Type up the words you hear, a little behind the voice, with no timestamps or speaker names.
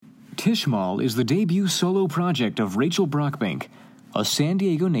Tishmal is the debut solo project of Rachel Brockbank, a San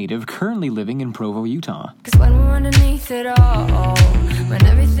Diego native currently living in Provo, Utah. 'Cause when we're underneath it all, when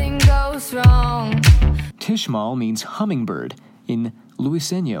everything goes wrong. Tishmal means hummingbird in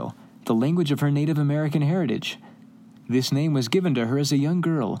Luiseño, the language of her Native American heritage. This name was given to her as a young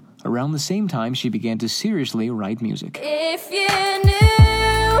girl, around the same time she began to seriously write music. If you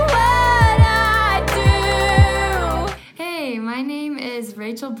knew what I do. Hey, my name is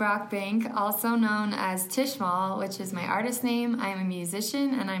Rachel Brockbank, also known as Tishmal, which is my artist name. I'm a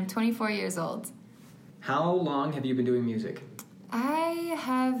musician and I'm 24 years old. How long have you been doing music? I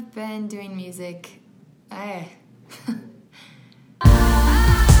have been doing music. I've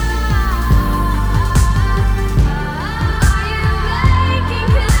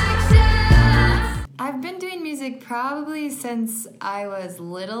been doing music probably since I was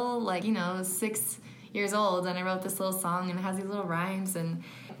little, 6 years old, and I wrote this little song and it has these little rhymes and...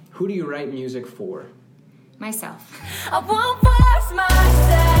 Who do you write music for? Myself. I won't force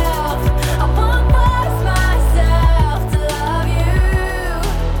myself. I won't force myself to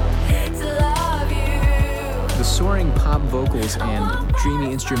love you. The soaring pop vocals and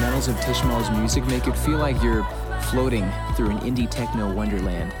dreamy instrumentals of Tishmal's music make it feel like you're floating through an indie techno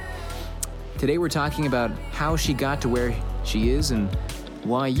wonderland. Today we're talking about how she got to where she is and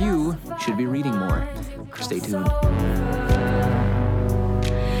why you should be reading more. Stay tuned.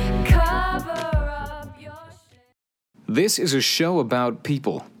 This is a show about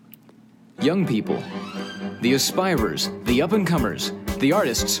people. Young people. The aspirers, the up-and-comers, the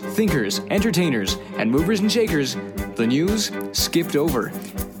artists, thinkers, entertainers, and movers and shakers the news skipped over.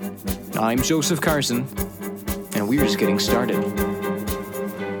 I'm Joseph Carson, and we're just getting started.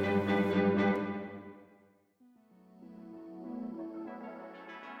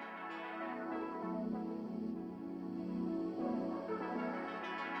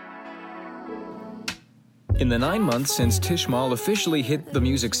 In the 9 months since Tishmal officially hit the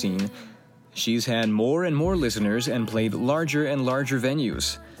music scene, she's had more and more listeners and played larger and larger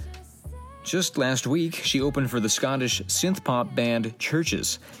venues. Just last week, she opened for the Scottish synth-pop band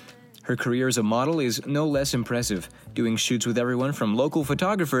Churches. Her career as a model is no less impressive, doing shoots with everyone from local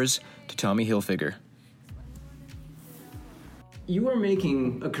photographers to Tommy Hilfiger. You are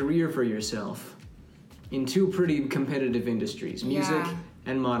making a career for yourself in two pretty competitive industries, music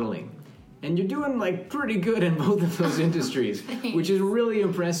and modeling. And you're doing, pretty good in both of those industries, which is really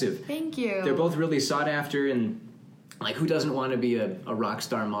impressive. Thank you. They're both really sought after, and, who doesn't want to be a rock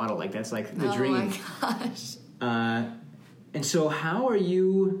star model? That's, the dream. Oh, my gosh. And so how are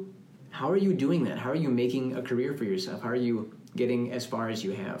you doing that? How are you making a career for yourself? How are you getting as far as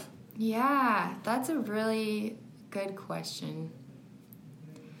you have? Yeah, that's a really good question.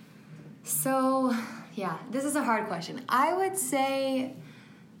 So, this is a hard question. I would say...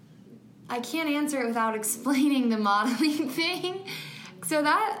 I can't answer it without explaining the modeling thing. So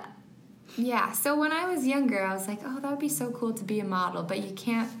when I was younger, I was like, oh, that would be so cool to be a model, but you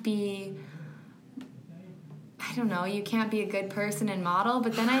can't be a good person and model.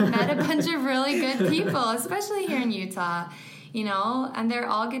 But then I met a bunch of really good people, especially here in Utah, and they're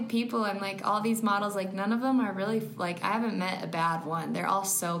all good people. And all these models, none of them are really, I haven't met a bad one. They're all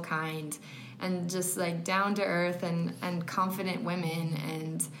so kind and just down to earth and confident women.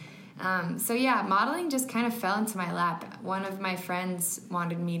 And modeling just kind of fell into my lap. One of my friends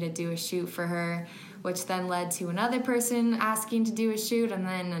wanted me to do a shoot for her, which then led to another person asking to do a shoot, and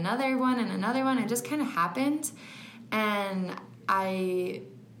then another one and another one. It just kind of happened, and I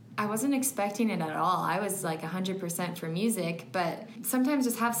wasn't expecting it at all. I was 100% for music, but sometimes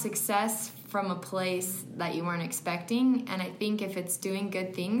just have success from a place that you weren't expecting, and I think if it's doing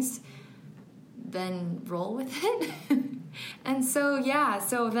good things, then roll with it. And so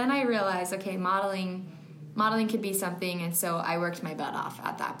then I realized, okay, modeling could be something, and so I worked my butt off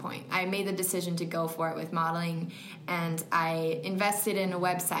at that point. I made the decision to go for it with modeling, and I invested in a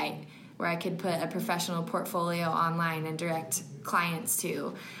website where I could put a professional portfolio online and direct clients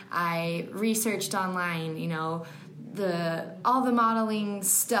to. I researched online, all the modeling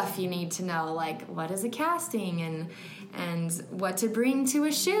stuff you need to know, what is a casting and what to bring to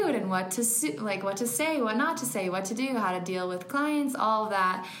a shoot and what to say, what not to say, what to do, how to deal with clients, all of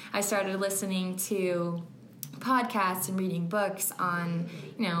that. I started listening to podcasts and reading books on,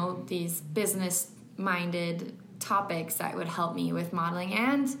 these business-minded topics that would help me with modeling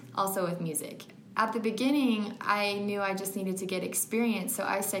and also with music. At the beginning, I knew I just needed to get experience, so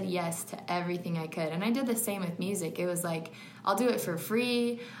I said yes to everything I could. And I did the same with music. It was I'll do it for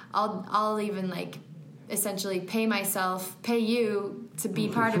free. I'll even essentially pay you to be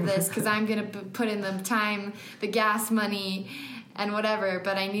part of this because I'm going to put in the time, the gas money, and whatever,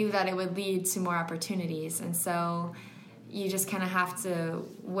 but I knew that it would lead to more opportunities. And so you just kind of have to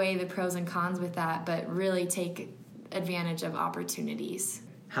weigh the pros and cons with that, but really take advantage of opportunities.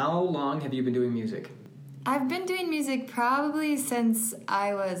 How long have you been doing music? I've been doing music probably since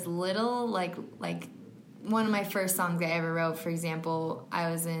I was little. Like one of my first songs I ever wrote, for example,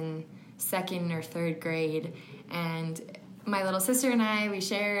 I was in 2nd or 3rd grade, and my little sister and I, we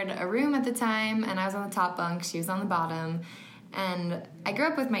shared a room at the time, and I was on the top bunk, she was on the bottom. And I grew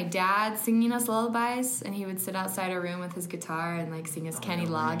up with my dad singing us lullabies, and he would sit outside our room with his guitar and like sing us Kenny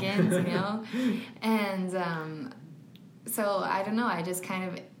Loggins, you know? And so I don't know, I just kind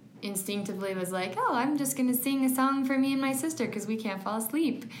of instinctively was like, oh, I'm just going to sing a song for me and my sister because we can't fall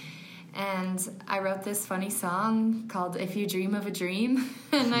asleep. And I wrote this funny song called If You Dream of a Dream,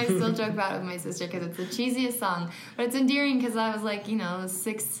 and I still joke about it with my sister because it's the cheesiest song, but it's endearing because I was like,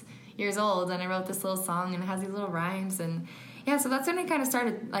 6 years old, and I wrote this little song, and it has these little rhymes, and yeah, so that's when I kind of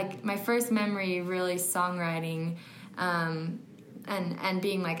started, like, my first memory really songwriting, and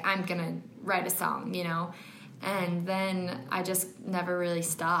being like, I'm gonna write a song, and then I just never really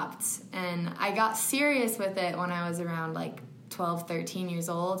stopped. And I got serious with it when I was around like 12, 13 years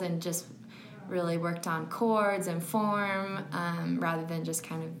old, and just really worked on chords and form, rather than just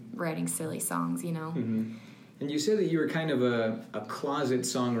kind of writing silly songs, Mm-hmm. And you said that you were kind of a closet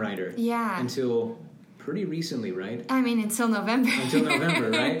songwriter. Yeah. Until pretty recently, right? I mean, until November. Until November,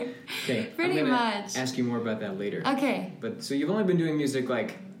 right? Okay. Pretty much. Ask you more about that later. Okay. But so you've only been doing music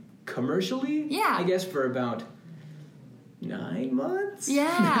like commercially? Yeah. I guess for about 9 months?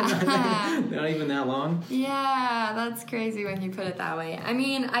 Yeah. Not even that long? Yeah, that's crazy when you put it that way. I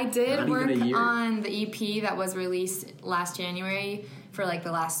mean, I did work on the EP that was released last January for like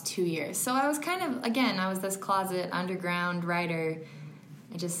the last 2 years. So I was kind of, again, I was this closet underground writer.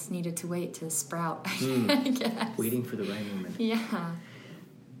 I just needed to wait to sprout, I guess. Waiting for the right moment. Yeah.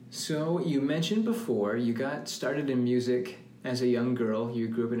 So you mentioned before you got started in music as a young girl. You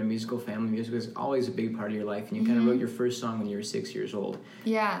grew up in a musical family. Music was always a big part of your life, and you kind of wrote your first song when you were 6 years old.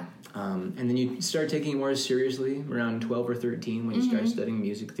 Yeah. And then you started taking it more seriously around 12 or 13 when you started studying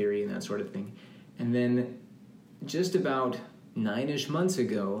music theory and that sort of thing. And then just about 9-ish months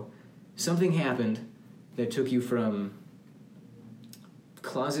ago, something happened that took you from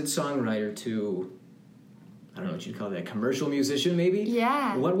closet songwriter to, I don't know what you'd call that, commercial musician maybe?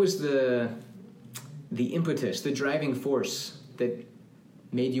 Yeah. What was the impetus, the driving force that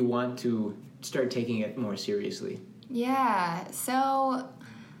made you want to start taking it more seriously? Yeah, so,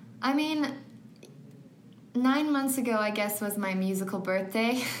 I mean, 9 months ago, I guess, was my musical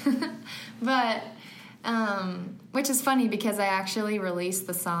birthday. But, which is funny because I actually released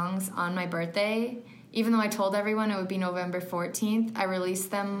the songs on my birthday. Even though I told everyone it would be November 14th, I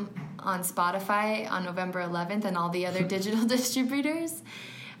released them on Spotify on November 11th and all the other digital distributors.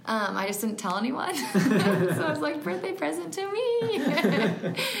 I just didn't tell anyone. So I was like, birthday present to me.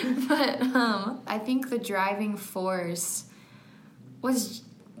 But I think the driving force was,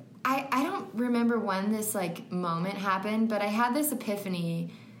 I don't remember when this like moment happened, but I had this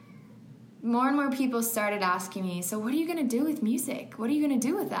epiphany. More and more people started asking me, so what are you going to do with music? What are you going to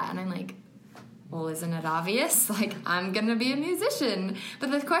do with that? And I'm like, well, isn't it obvious? Like, I'm going to be a musician. But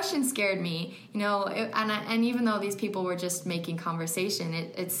the question scared me, and even though these people were just making conversation,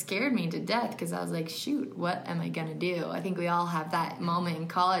 it scared me to death because I was like, shoot, what am I going to do? I think we all have that moment in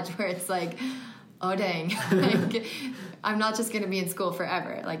college where it's like, oh, dang, like, I'm not just going to be in school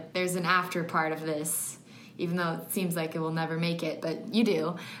forever. Like, there's an after part of this, even though it seems like it will never make it, but you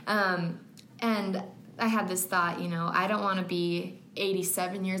do. And I had this thought, I don't want to be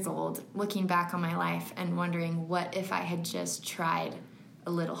 87 years old looking back on my life and wondering what if I had just tried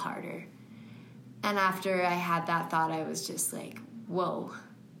a little harder. And after I had that thought, I was just like, whoa,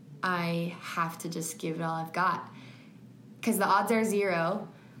 I have to just give it all I've got. Because the odds are 0,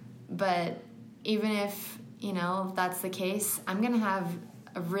 but even if, that's the case, I'm going to have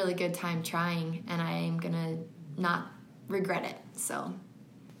a really good time trying, and I'm going to not regret it, so.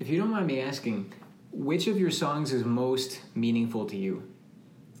 If you don't mind me asking, which of your songs is most meaningful to you?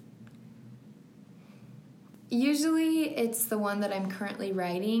 Usually it's the one that I'm currently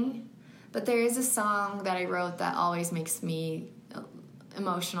writing, but there is a song that I wrote that always makes me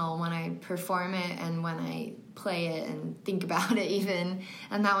emotional when I perform it and when I play it and think about it even,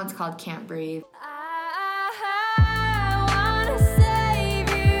 and that one's called Can't Breathe.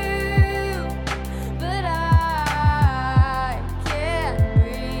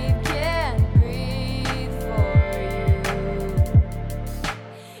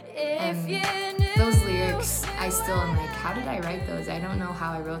 How did I write those? I don't don't know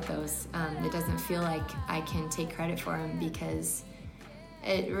how I wrote those. It doesn't feel like I can take credit for them because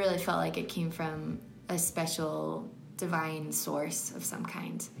it really felt like it came from a special divine source of some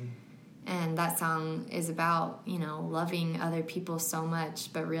kind. And that song is about, loving other people so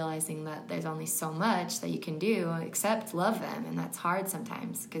much, but realizing that there's only so much that you can do except love them. And that's hard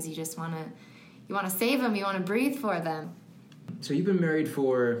sometimes because you just want to save them. You want to breathe for them. So you've been married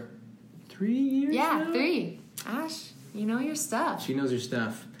for 3 years Yeah, now? 3. Ash, you know your stuff. She knows her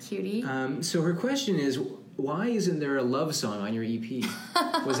stuff. Cutie. So her question is, why isn't there a love song on your EP?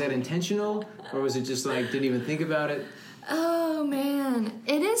 Was that intentional? Or was it just like, didn't even think about it? Oh, man.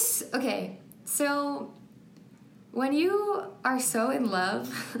 It is... Okay, so when you are so in love...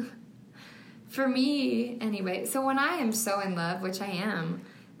 For me, anyway, so when I am so in love, which I am,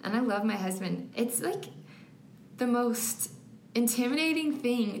 and I love my husband, it's like the most intimidating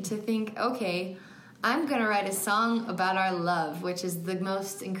thing to think, okay, I'm going to write a song about our love, which is the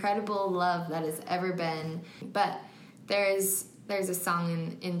most incredible love that has ever been. But there's a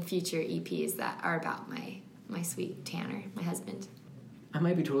song in future EPs that are about my sweet Tanner, my husband. I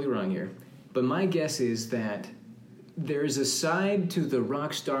might be totally wrong here, but my guess is that there's a side to the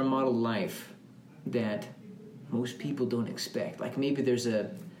rock star model life that most people don't expect. Like maybe there's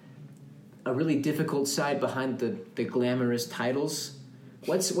a really difficult side behind the glamorous titles.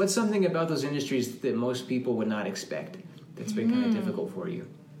 What's something about those industries that most people would not expect that's been kind of difficult for you?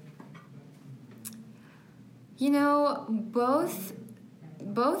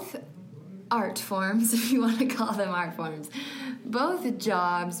 Both art forms, if you want to call them art forms, both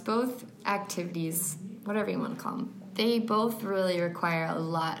jobs, both activities, whatever you want to call them, they both really require a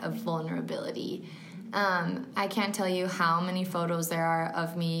lot of vulnerability. I can't tell you how many photos there are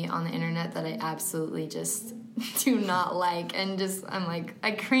of me on the internet that I absolutely just do not like, and I'm like,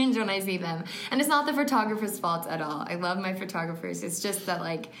 I cringe when I see them. And it's not the photographer's fault at all. I love my photographers. It's just that,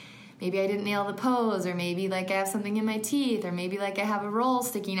 like, maybe I didn't nail the pose, or maybe, like, I have something in my teeth, or maybe, like, I have a roll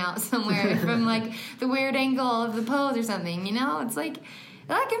sticking out somewhere from, like, the weird angle of the pose or something, It's like,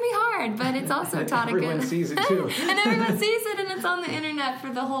 that can be hard, but it's also taught a good... Everyone sees it, too. And everyone sees it, and it's on the internet for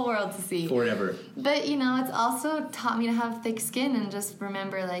the whole world to see. Forever. But, it's also taught me to have thick skin and just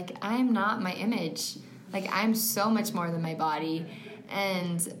remember, like, I'm not my image. Like, I'm so much more than my body.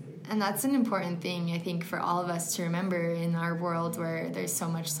 And that's an important thing, I think, for all of us to remember in our world where there's so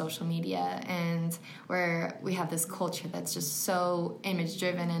much social media and where we have this culture that's just so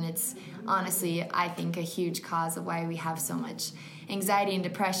image-driven. And it's honestly, I think, a huge cause of why we have so much anxiety and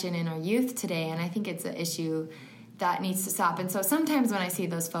depression in our youth today. And I think it's an issue that needs to stop. And so sometimes when I see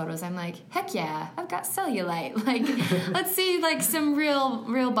those photos, I'm like, heck yeah, I've got cellulite. Like, let's see, like, some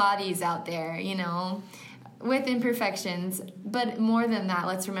real bodies out there, with imperfections. But more than that,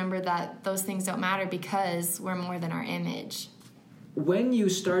 let's remember that those things don't matter because we're more than our image. When you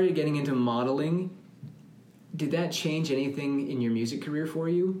started getting into modeling, did that change anything in your music career for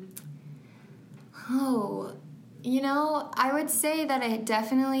you? Oh, I would say that it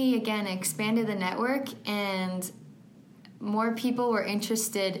definitely, again, expanded the network, and more people were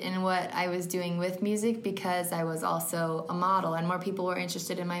interested in what I was doing with music because I was also a model, and more people were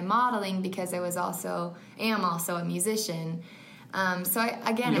interested in my modeling because I am also a musician. So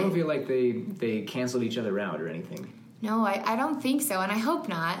I don't feel like they canceled each other out or anything? No, I don't think so, and I hope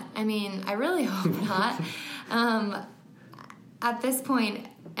not. I mean, I really hope not. At this point,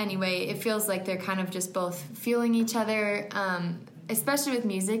 anyway, it feels like they're kind of just both fueling each other, especially with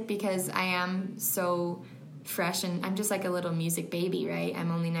music because I am so fresh and I'm just like a little music baby, right? I'm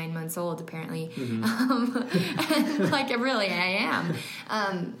only 9 months old, apparently. And like, really, I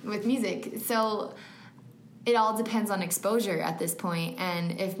am with music. So it all depends on exposure at this point.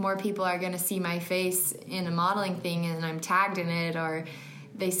 And if more people are going to see my face in a modeling thing and I'm tagged in it, or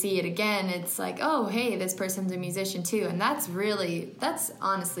they see it again, it's like, oh, hey, this person's a musician too. And that's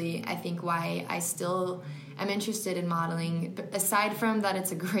honestly, I think, why I still am interested in modeling. But aside from that,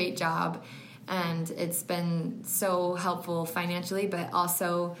 it's a great job and it's been so helpful financially, but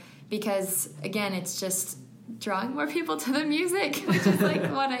also because, again, it's just drawing more people to the music, which is like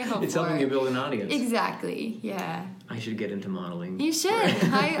what I hope it's for. helping you build an audience. Exactly, yeah. I should get into modeling. You should.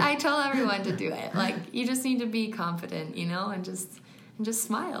 I tell everyone to do it. Like, you just need to be confident, and just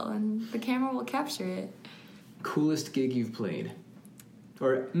smile, and the camera will capture it. Coolest gig you've played?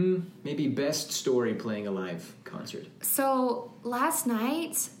 Or maybe best story playing a live concert? So last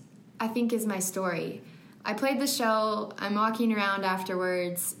night, I think, is my story. I played the show, I'm walking around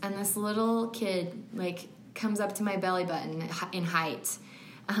afterwards, and this little kid, like, comes up to my belly button in height,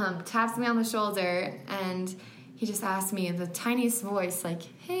 taps me on the shoulder, and he just asked me in the tiniest voice, like,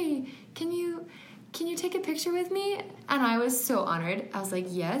 hey, can you can you take a picture with me? And I was so honored. I was like,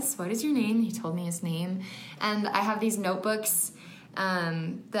 yes, what is your name? He told me his name. And I have these notebooks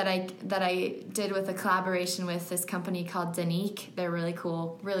that I did with a collaboration with this company called Danique. They're really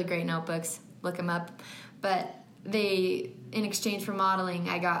cool, really great notebooks. Look them up. But in exchange for modeling,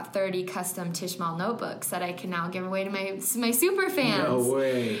 I got 30 custom Tishmal notebooks that I can now give away to my super fans. No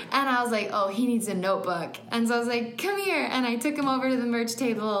way. And I was like, oh, he needs a notebook. And so I was like, come here. And I took him over to the merch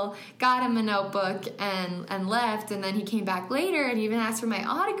table, got him a notebook, and left. And then he came back later and even asked for my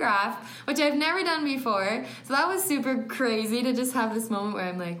autograph, which I've never done before. So that was super crazy to just have this moment where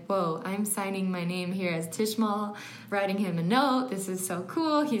I'm like, whoa, I'm signing my name here as Tishmal, writing him a note. This is so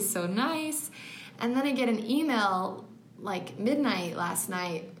cool. He's so nice. And then I get an email like midnight last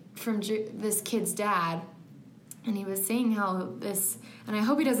night from this kid's dad. And he was saying how this, and I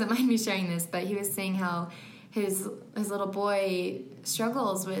hope he doesn't mind me sharing this, but he was saying how his little boy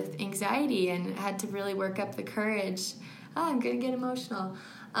struggles with anxiety and had to really work up the courage. Oh, I'm going to get emotional.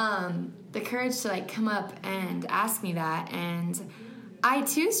 The courage to like come up and ask me that. And I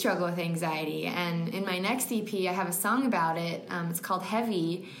too struggle with anxiety. And in my next EP, I have a song about it. It's called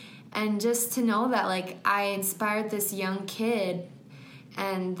Heavy. And just to know that, like, I inspired this young kid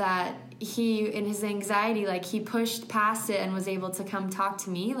and that he, in his anxiety, like, he pushed past it and was able to come talk to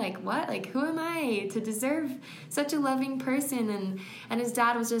me. Like, what? Like, who am I to deserve such a loving person? And his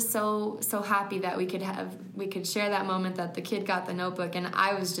dad was just so happy that we could share that moment that the kid got the notebook. And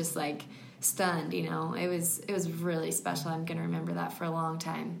I was just, like, stunned, you know. It was really special. I'm going to remember that for a long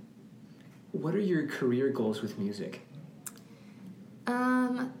time. What are your career goals with music?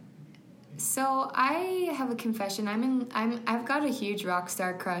 So I have a confession. I've got a huge rock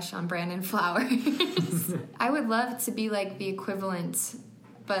star crush on Brandon Flowers. I would love to be like the equivalent,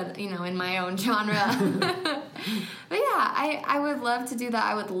 but you know, in my own genre. But yeah, I would love to do that.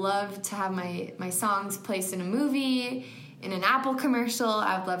 I would love to have my songs placed in a movie, in an Apple commercial.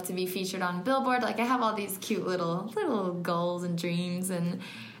 I would love to be featured on Billboard. Like I have all these cute little goals and dreams, and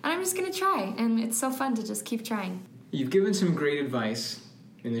I'm just gonna try. And it's so fun to just keep trying. You've given some great advice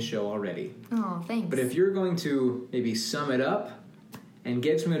in the show already. Oh, thanks. But if you're going to maybe sum it up and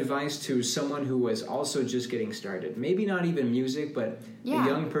give some advice to someone who was also just getting started, maybe not even music, but a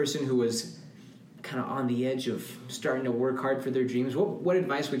young person who was kind of on the edge of starting to work hard for their dreams, what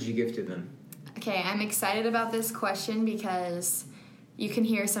advice would you give to them? Okay, I'm excited about this question because you can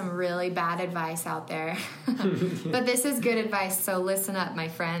hear some really bad advice out there. But this is good advice, so listen up, my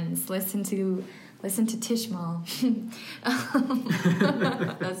friends. Listen to Tishmal.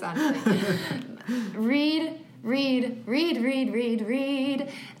 That's not it. Read.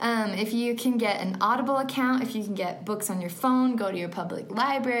 If you can get an Audible account, if you can get books on your phone, go to your public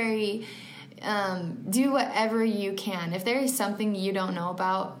library. Do whatever you can. If there is something you don't know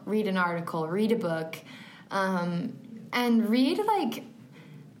about, read an article, read a book, and read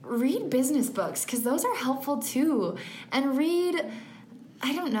business books, because those are helpful too. And read,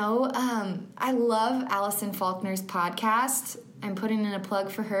 I don't know, I love Allison Faulkner's podcast. I'm putting in a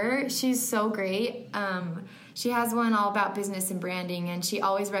plug for her. She's so great. She has one all about business and branding, and she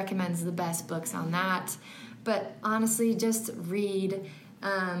always recommends the best books on that. But honestly, just read.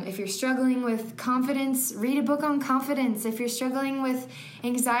 If you're struggling with confidence, read a book on confidence. If you're struggling with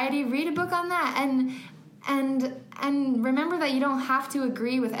anxiety, read a book on that. And remember that you don't have to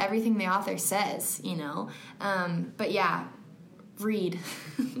agree with everything the author says, you know. But yeah, read.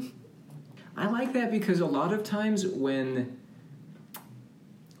 I like that because a lot of times when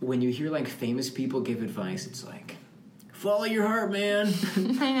you hear like famous people give advice, it's like, follow your heart, man.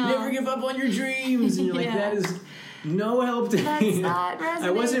 I know. Never give up on your dreams. And you're like, that is no help to me. Not resonating.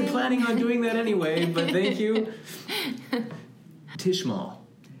 I wasn't planning on doing that anyway, but thank you. Tishmal,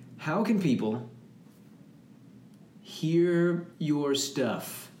 how can people hear your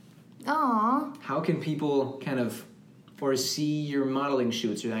stuff? Aww. How can people or see your modeling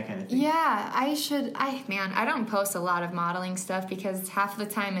shoots or that kind of thing? Yeah, I don't post a lot of modeling stuff because half the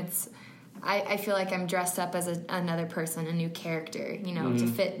time I feel like I'm dressed up as another person, a new character, you know, to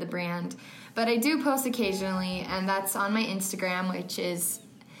fit the brand. But I do post occasionally, and that's on my Instagram, which is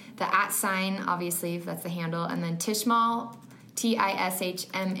the @ obviously, if that's the handle, and then Tishmal,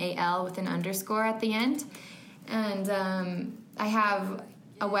 Tishmal with an underscore at the end. And I have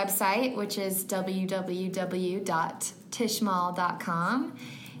a website, which is www.tishmal.com.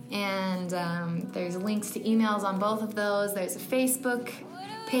 And there's links to emails on both of those. There's a Facebook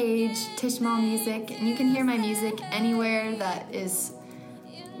page, Tishmal Music, and you can hear my music anywhere that is,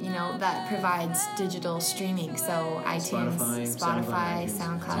 you know, that provides digital streaming. So iTunes, Spotify,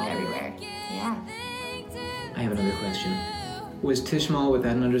 SoundCloud, everywhere. Yeah. I have another question. Was Tishmal with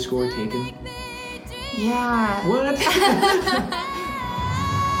that an underscore taken? Yeah. What?